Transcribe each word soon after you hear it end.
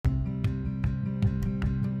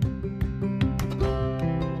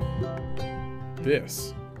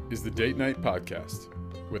This is the Date Night Podcast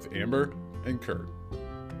with Amber and Kurt.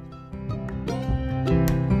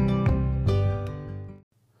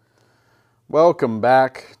 Welcome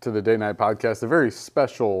back to the Date Night Podcast, a very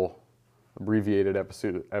special abbreviated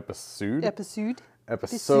episode.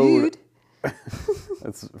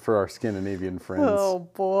 That's for our Scandinavian friends. Oh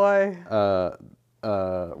boy.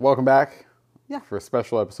 Welcome back. Yeah. For a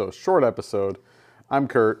special episode, short episode. I'm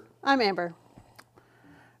Kurt. I'm Amber.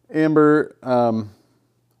 Amber,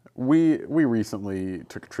 we recently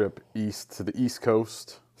took a trip east to the East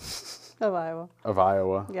Coast Of Iowa. of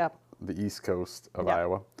Iowa. Yep. The East Coast of Yep.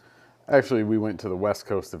 Iowa. Actually, we went to the West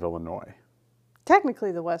Coast of Illinois.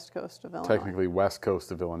 Technically the west coast of Illinois. Technically, West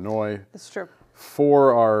Coast of Illinois. It's true.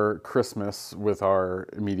 For our Christmas with our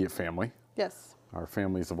immediate family, Yes. our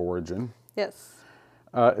families of origin. Yes.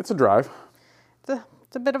 It's a drive.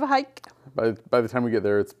 It's a bit of a hike. By the time we get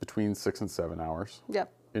there, it's between 6 and 7 hours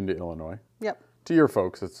Yep. into Illinois. Yep. To your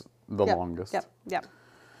folks, it's the Yep. longest. Yep. Yep.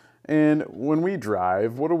 And when we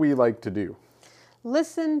drive, what do we like to do?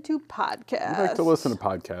 Listen to podcasts. We like to listen to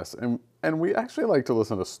podcasts, and we actually like to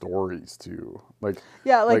listen to stories too, like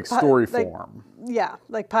like story like- form. Yeah,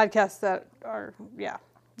 like podcasts that are,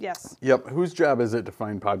 yes. Yep. Whose job is it to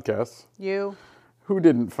find podcasts? You. Who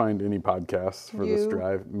didn't find any podcasts for this You.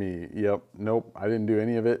 drive? Me. Yep. Nope. I didn't do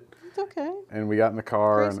any of it. It's okay. And we got in the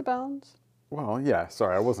car. Grace abounds. Well, yeah.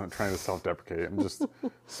 Sorry, I wasn't trying to self-deprecate. I'm just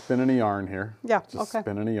spinning a yarn here. Yeah, Just okay.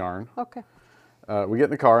 spinning a yarn. Okay. We get in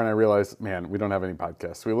the car and I realize, man, we don't have any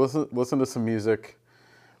podcasts. We listen to some music.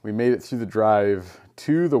 We made it through the drive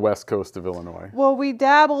to the West Coast of Illinois. Well, we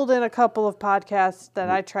dabbled in a couple of podcasts that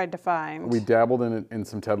I tried to find. We dabbled in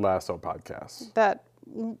some Ted Lasso podcasts. That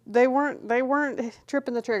they weren't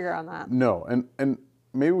tripping the trigger on that. No, and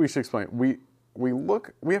maybe we should explain.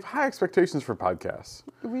 We have high expectations for podcasts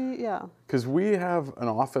Yeah. because we have an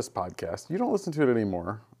office podcast. You don't listen to it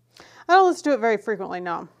anymore. I don't listen to it very frequently,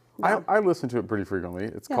 no. I listen to it pretty frequently.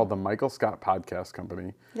 It's Yeah. called the Michael Scott Podcast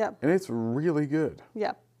Company. Yep. And it's really good.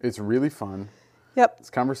 Yep. It's really fun. Yep. It's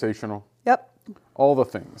conversational. Yep. All the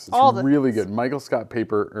things. It's All the really things. good. Michael Scott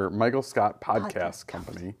Podcast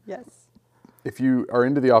Company. Yes. If you are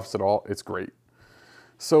into The Office at all, it's great.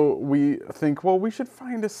 So we think, well, we should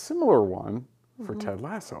find a similar one for Ted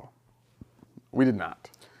Lasso. We did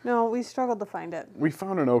not. No, we struggled to find it. We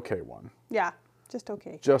found an okay one. Yeah. Just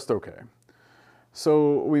okay. Just okay.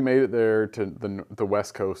 So we made it there to the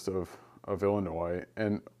West Coast of Illinois,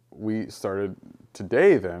 and we started,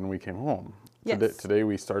 today then, we came home. Yes. Today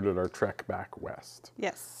we started our trek back west.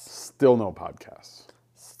 Yes. Still no podcasts.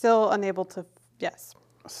 Still unable to. Yes.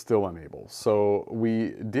 Still unable. So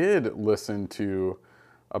we did listen to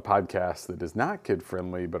a podcast that is not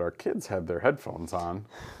kid-friendly, but our kids had their headphones on,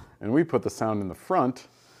 and we put the sound in the front,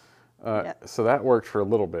 Yep. so that worked for a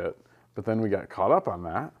little bit, but then we got caught up on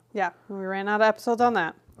that. Yeah. We ran out of episodes on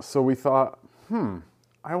that. So we thought,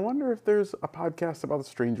 I wonder if there's a podcast about the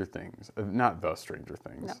Stranger Things. Not the Stranger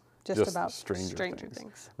Things. No, just about Stranger Stranger Things.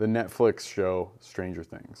 Things. The Netflix show Stranger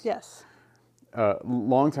Things. Yes.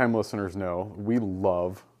 Longtime listeners know we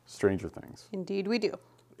love Stranger Things. Indeed, we do.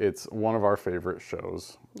 It's one of our favorite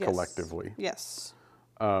shows Yes. collectively. Yes.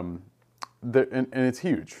 And it's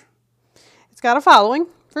huge. It's got a following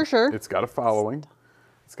for sure. It's got a following.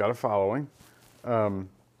 It's got a following.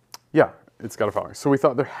 Yeah, it's got a following. So we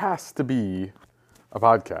thought there has to be a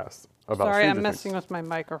podcast about Sorry, Stranger I'm Things. messing with my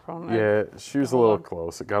microphone. Yeah, she was a Hold little on.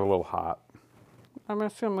 close. It got a little hot. I'm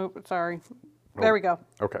just gonna move it. Sorry. There we go.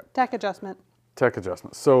 Okay, Tech adjustment. tech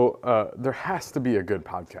adjustment. So there has to be a good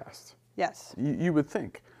podcast. Yes. You would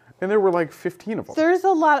think. And there were like 15 of them. There's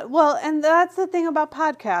a lot. Well, and that's the thing about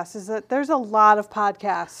podcasts is that there's a lot of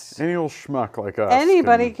podcasts. Any old schmuck like us.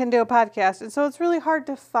 Anybody can do a podcast, and so it's really hard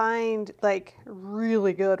to find like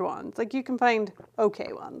really good ones. Like you can find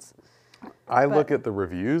okay ones. I look at the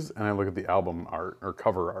reviews and I look at the album art or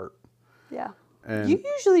cover art. Yeah. And You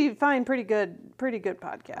usually find pretty good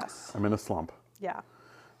podcasts. I'm in a slump. Yeah.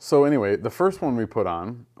 So anyway, the first one we put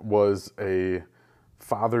on was a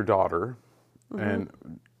father-daughter. And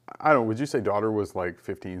I don't know, would you say daughter was like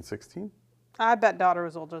 15, 16? I bet daughter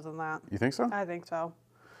was older than that. You think so? I think so.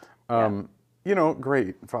 You know,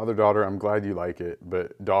 great. Father-daughter, I'm glad you like it.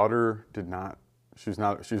 But daughter did not, she was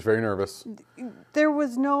very nervous. There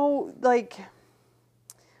was no, like,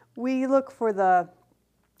 we look for the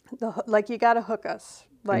like, you got to hook us.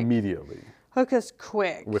 Like, Immediately. hook us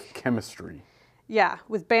quick. With chemistry. Yeah,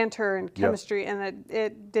 with banter and chemistry, and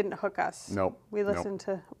it didn't hook us. Nope. We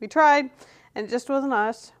we tried, and it just wasn't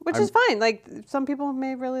us, which is fine. Like, some people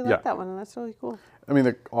may really like that one, and that's really cool. I mean,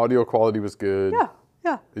 the audio quality was good.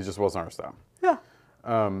 Yeah. It just wasn't our style. Yeah.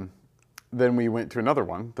 then we went to another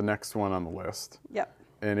one, the next one on the list, Yep.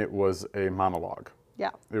 and it was a monologue.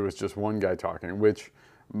 Yeah. It was just one guy talking, which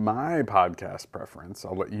my podcast preference,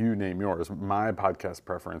 I'll let you name yours. My podcast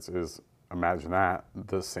preference is, imagine that,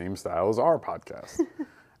 the same style as our podcast.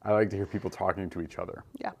 I like to hear people talking to each other.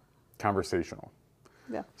 Yeah. Conversational.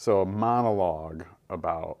 Yeah. So a monologue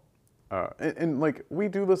about, and like we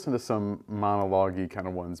do listen to some monologue-y kind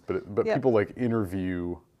of ones, but Yep. people like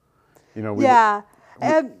interview, Yeah.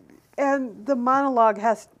 And the monologue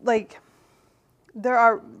has, like, there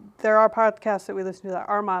are podcasts that we listen to that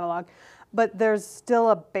are monologue, but there's still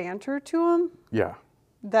a banter to them Yeah.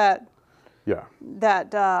 that Yeah.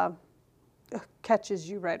 catches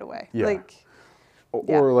you right away. Yeah. Like,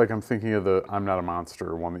 Or like I'm thinking of the I'm Not a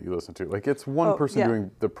Monster one that you listen to. Like it's one person yeah.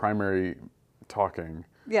 doing the primary talking,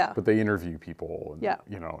 yeah. but they interview people. And, Yeah.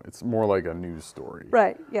 it's more like a news story.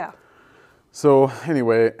 Right. Yeah. So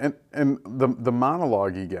anyway, and the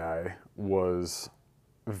monologue-y guy was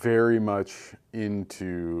very much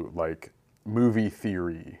into like movie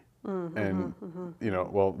theory. And,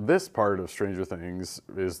 well, this part of Stranger Things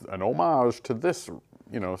is an homage to this,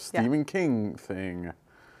 Stephen King thing.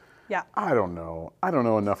 Yeah. I don't know. I don't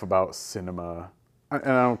know enough about cinema, and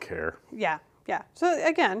I don't care. Yeah. Yeah. So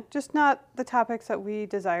again, just not the topics that we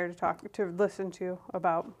desire to listen to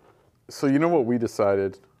about. So you know what we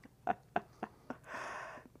decided?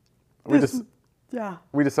 Yeah.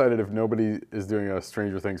 We decided if nobody is doing a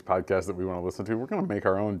Stranger Things podcast that we want to listen to, we're going to make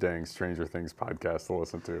our own dang Stranger Things podcast to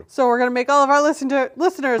listen to. So we're going to make all of our listeners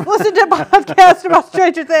listen to podcasts about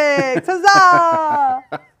Stranger Things. Huzzah!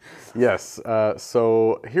 Yes.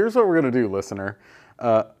 So here's what we're going to do, listener.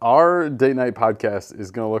 Our date night podcast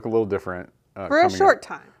is going to look a little different. For a short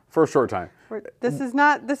time. For a short time. This is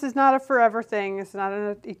not a forever thing. It's not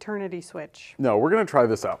an eternity switch. No, we're going to try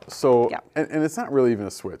this out. So, Yeah. and it's not really even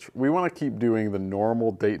a switch. We want to keep doing the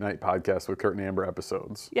normal date night podcast with Kurt and Amber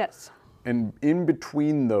episodes. Yes. And in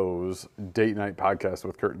between those date night podcasts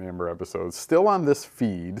with Kurt and Amber episodes, still on this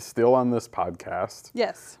feed, still on this podcast.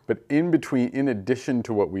 Yes. But in addition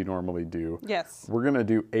to what we normally do, Yes. we're going to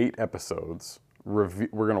do 8 episodes. We're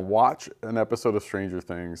going to watch an episode of Stranger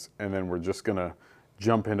Things, and then we're just going to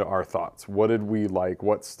jump into our thoughts. What did we like?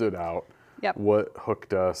 What stood out? Yep. What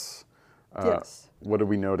hooked us? Yes. What did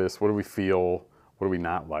we notice? What do we feel? What do we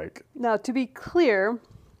not like? Now, to be clear,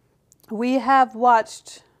 we're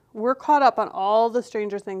caught up on all the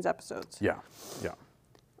Stranger Things episodes. Yeah. Yeah.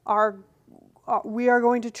 We are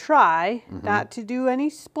going to try not to do any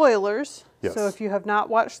spoilers. Yes. So if you have not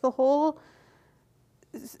watched the whole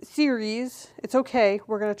series, it's okay.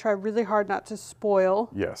 We're going to try really hard not to spoil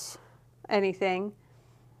Yes. anything.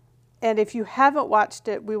 And if you haven't watched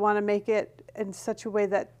it, we want to make it in such a way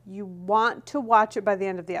that you want to watch it by the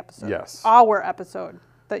end of the episode. Yes. Our episode.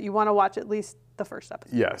 That you want to watch at least the first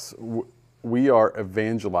episode. Yes. We are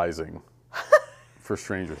evangelizing for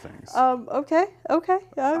Stranger Things. Okay.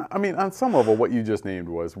 I mean, on some level, what you just named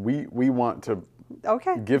was we want to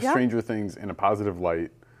give yeah. Stranger Things in a positive light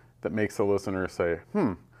that makes the listener say,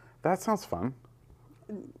 that sounds fun.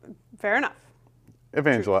 Fair enough.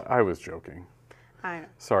 Evangelize. I was joking. I know.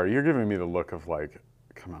 Sorry, you're giving me the look of like,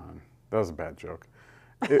 come on, that was a bad joke.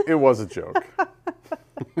 It was a joke.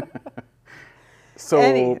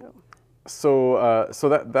 Anywho. So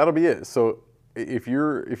that'll be it. So if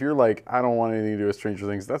you're like, I don't want anything to do with Stranger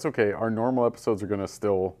Things, that's okay. Our normal episodes are going to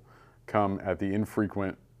still come at the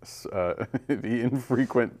infrequent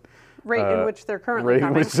Rate in which they're currently rate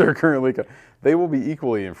coming. in which they're currently they will be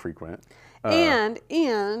equally infrequent. And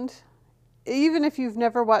even if you've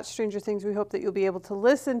never watched Stranger Things, we hope that you'll be able to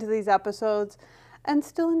listen to these episodes and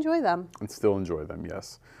still enjoy them.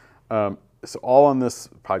 Yes. So all on this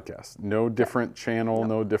podcast. No different channel,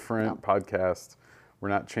 no different podcast. We're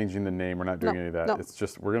not changing the name. We're not doing any of that. No. It's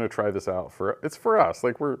just we're going to try this out it's for us.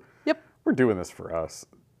 Like we're doing this for us.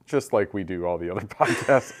 Just like we do all the other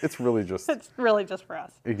podcasts. It's really just for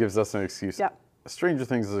us. It gives us an excuse. Yeah. Stranger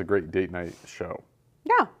Things is a great date night show.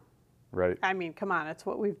 Yeah. Right? I mean, come on. It's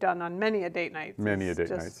what we've done on many a date night.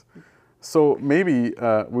 Nights. So maybe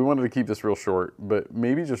we wanted to keep this real short, but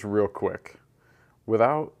maybe just real quick,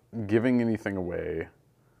 without giving anything away.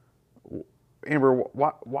 Amber,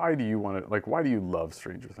 why do you want to, why do you love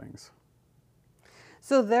Stranger Things?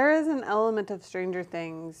 So there is an element of Stranger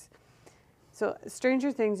Things. So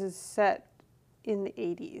Stranger Things is set in the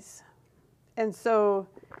 80s. And so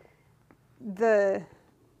the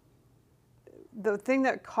thing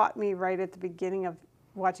that caught me right at the beginning of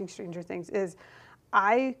watching Stranger Things is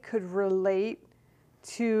I could relate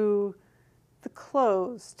to the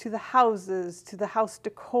clothes, to the houses, to the house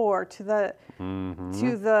decor, to the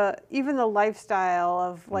even the lifestyle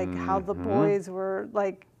of how the boys were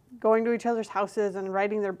going to each other's houses and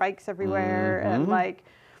riding their bikes everywhere, and like,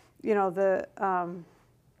 you know,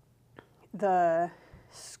 the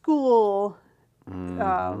school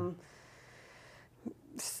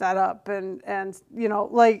setup, and you know,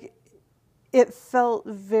 like, it felt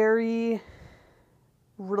very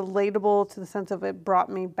relatable to the sense of it brought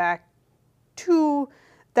me back to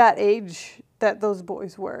that age that those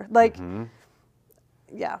boys were. Like,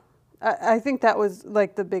 yeah, I think that was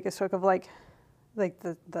like the biggest hook of like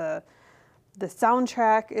the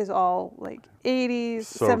soundtrack is all like 80s,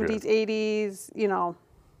 So 70s, good. 80s, you know.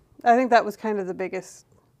 I think that was kind of the biggest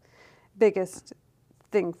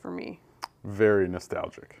thing for me. Very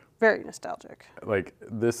nostalgic. Very nostalgic. Like,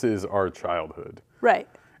 this is our childhood. Right.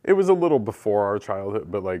 It was a little before our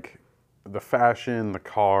childhood, but like the fashion, the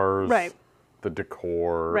cars, Right. the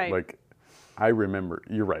decor, Right. like, I remember,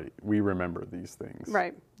 you're right, we remember these things.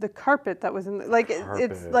 Right. The carpet that was in the, like, it's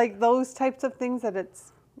Carpet. like those types of things that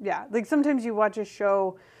it's, yeah. Like, sometimes you watch a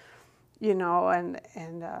show, you know, and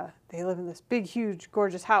they live in this big, huge,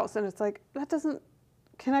 gorgeous house, and it's like, that doesn't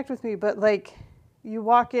connect with me. But like, you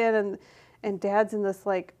walk in and Dad's in this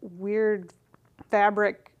like weird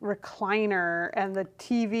fabric recliner, and the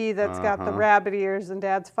TV that's got the rabbit ears, and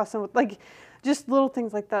Dad's fussing with, like, just little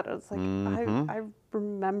things like that. It's like, I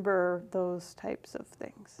remember those types of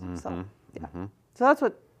things. So yeah. So that's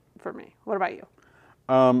what, for me. What about you?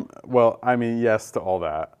 Well, I mean, yes to all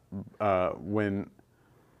that.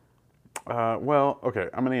 Well, okay,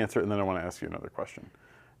 I'm going to answer it, and then I want to ask you another question.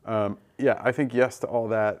 Yeah, I think yes to all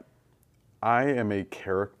that. I am a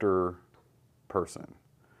character person.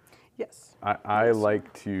 Yes. I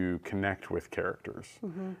like to connect with characters.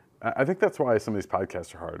 I think that's why some of these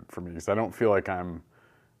podcasts are hard for me, because I don't feel like I'm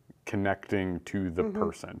connecting to the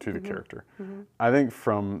person, to the character. I think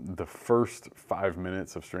from the first 5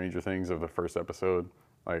 minutes of Stranger Things, of the first episode,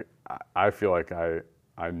 like, I feel like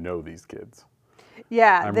I know these kids.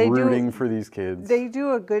 Yeah, I'm they rooting for these kids. They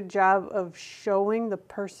do a good job of showing the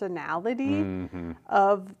personality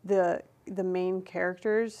of the main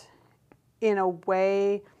characters in a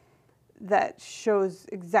way that shows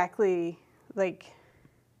exactly like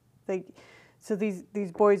so these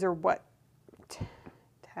boys are what,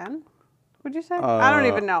 10? Would you say? I don't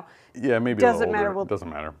even know. Yeah, maybe Doesn't a little matter. older. We'll Doesn't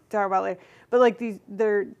matter. talk about it later. But like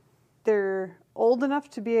they're old enough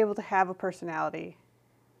to be able to have a personality,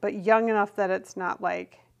 but young enough that it's not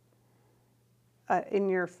like in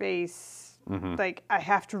your face. Like, I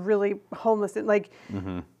have to really hone this in. Like,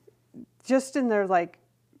 just in their like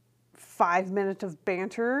 5 minutes of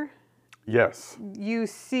banter, Yes. you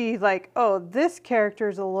see like, oh, this character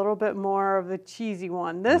is a little bit more of the cheesy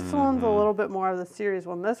one. This one's a little bit more of the serious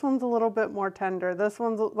one. This one's a little bit more tender. This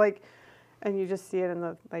one's like, and you just see it in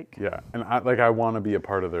the like. Yeah, and I want to be a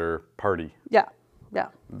part of their party. Yeah. Yeah.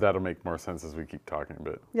 That'll make more sense as we keep talking,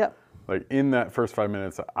 but Yep. like, in that first 5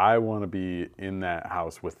 minutes, I want to be in that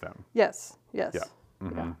house with them. Yes. Yes. Yeah.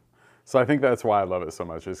 Yeah. So I think that's why I love it so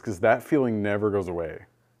much, is because that feeling never goes away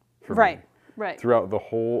for Right. me. Right.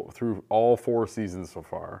 Through all 4 seasons so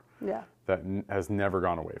far. Yeah. That has never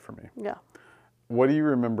gone away from me. Yeah. What do you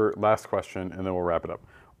remember? Last question, and then we'll wrap it up.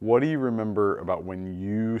 What do you remember about when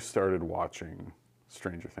you started watching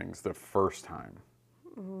Stranger Things the first time?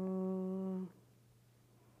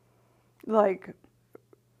 Like.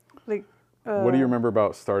 What do you remember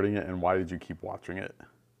about starting it, and why did you keep watching it?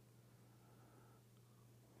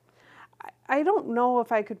 I don't know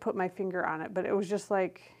if I could put my finger on it, but it was just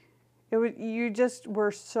like, it was, you just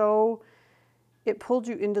were so, it pulled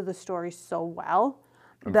you into the story so well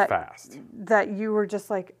And that fast. that you were just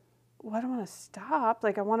like, well, I don't want to stop.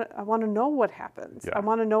 Like, I want to know what happens. Yeah. I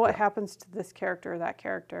want to know what Yeah. happens to this character or that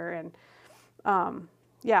character. And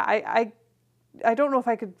yeah, I don't know if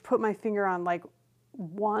I could put my finger on like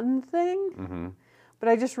one thing, but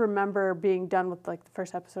I just remember being done with like the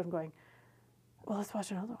first episode and going, well, let's watch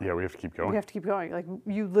another one. Yeah, we have to keep going. We have to keep going. Like,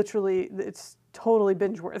 you literally, it's totally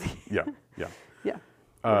binge worthy. Yeah, yeah. Yeah.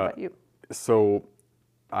 What about you? So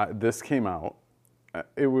this came out.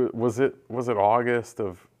 Was it August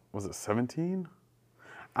of, was it 17?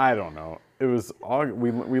 I don't know. It was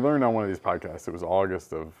we learned on one of these podcasts it was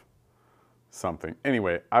August of something.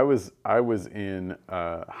 Anyway, I was in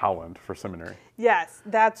Holland for seminary. Yes,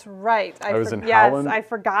 that's right. I was in yes, Holland. I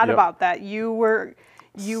forgot Yep. about that. You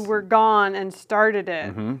were gone and started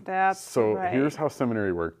it. That's So right. here's how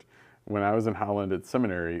seminary worked. When I was in Holland at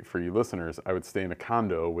seminary, for you listeners, I would stay in a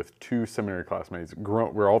condo with 2 seminary classmates.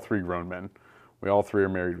 We're all 3 grown men. We all 3 are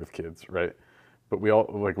married with kids, right? But we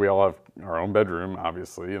all have our own bedroom,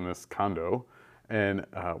 obviously, in this condo. And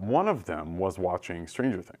one of them was watching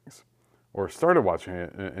Stranger Things, or started watching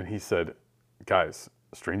it, and he said, "Guys,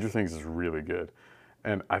 Stranger Things is really good."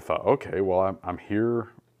 And I thought, okay, well, I'm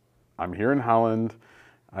here in Holland.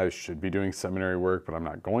 I should be doing seminary work, but I'm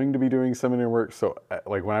not going to be doing seminary work. So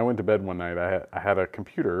like when I went to bed one night, I had a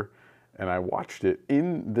computer and I watched it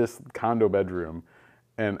in this condo bedroom,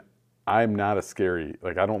 and I'm not a scary,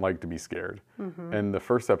 like I don't like to be scared. And the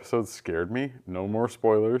first episode scared me. No more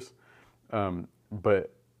spoilers.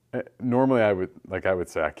 But normally I would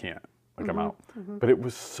say I can't, like I'm out. But it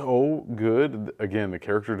was so good. Again, the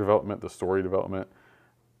character development, the story development,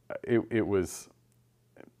 it was,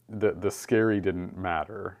 the scary didn't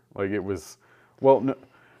matter. Like it was, well, no,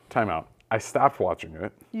 time out. I stopped watching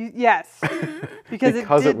it. Yes,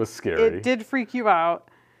 because it was scary. It did freak you out.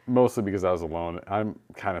 Mostly because I was alone. I'm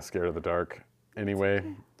kind of scared of the dark anyway.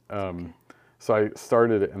 Okay. So I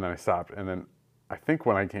started it and then I stopped. And then I think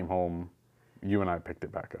when I came home, you and I picked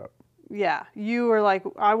it back up. Yeah, you were like,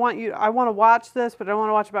 I want to watch this, but I don't want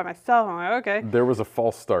to watch it by myself. I'm like, okay. There was a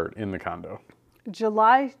false start in the condo.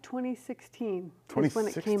 July 2016 is when it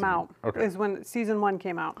 2016. came out. Okay. Is when season 1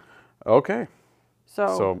 came out. Okay. So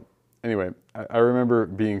So anyway, I remember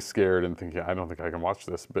being scared and thinking, I don't think I can watch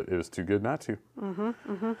this, but it was too good not to.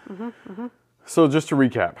 So just to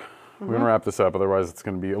recap, we're going to wrap this up. Otherwise, it's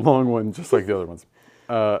going to be a long one, just like the other ones.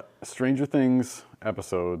 Stranger Things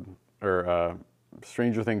episode, or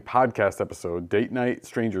Stranger Things podcast episode, date night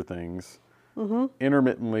Stranger Things,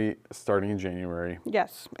 intermittently starting in January.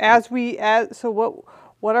 yes, so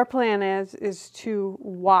what our plan is to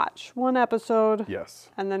watch one episode Yes.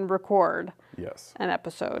 and then record Yes. an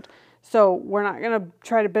episode. So we're not going to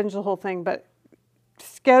try to binge the whole thing, but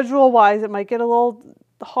schedule-wise, it might get a little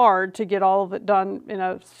hard to get all of it done in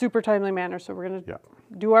a super timely manner. So we're going to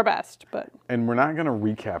do our best. But And we're not going to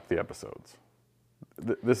recap the episodes.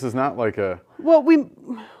 This is not like a... well, we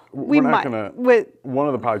We're not might. gonna. One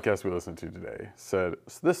of the podcasts we listened to today said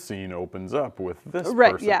this scene opens up with this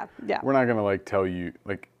Right, person. yeah. We're not gonna like tell you,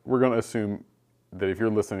 like we're gonna assume that if you're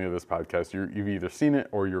listening to this podcast, you've either seen it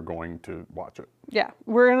or you're going to watch it. Yeah,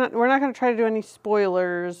 we're not gonna try to do any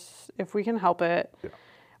spoilers if we can help it. Yeah.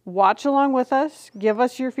 Watch along with us. Give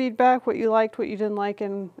us your feedback, what you liked, what you didn't like,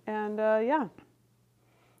 and yeah,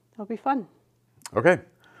 it'll be fun. Okay.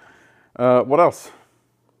 What else?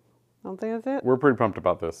 I don't think that's it. We're pretty pumped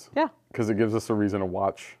about this. Yeah, Because it gives us a reason to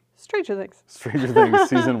watch Stranger Things. Stranger Things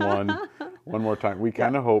season 1 one more time. We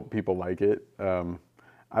kind of hope people like it.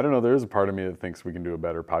 I don't know. There is a part of me that thinks we can do a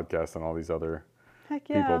better podcast than all these other Heck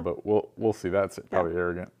yeah. people, but we'll see. That's probably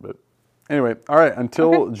arrogant, but anyway. All right.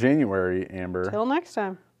 Until January, Amber. Till next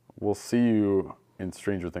time. We'll see you in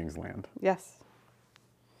Stranger Things land. Yes.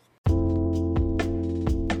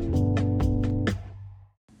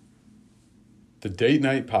 The Date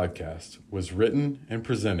Night Podcast was written and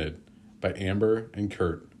presented by Amber and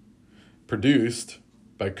Kurt. Produced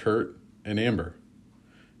by Kurt and Amber.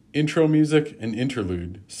 Intro music and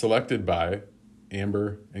interlude selected by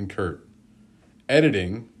Amber and Kurt.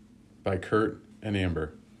 Editing by Kurt and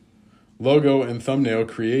Amber. Logo and thumbnail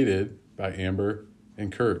created by Amber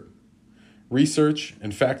and Kurt. Research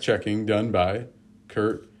and fact-checking done by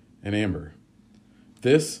Kurt and Amber.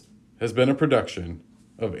 This has been a production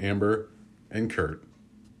of Amber and Kurt.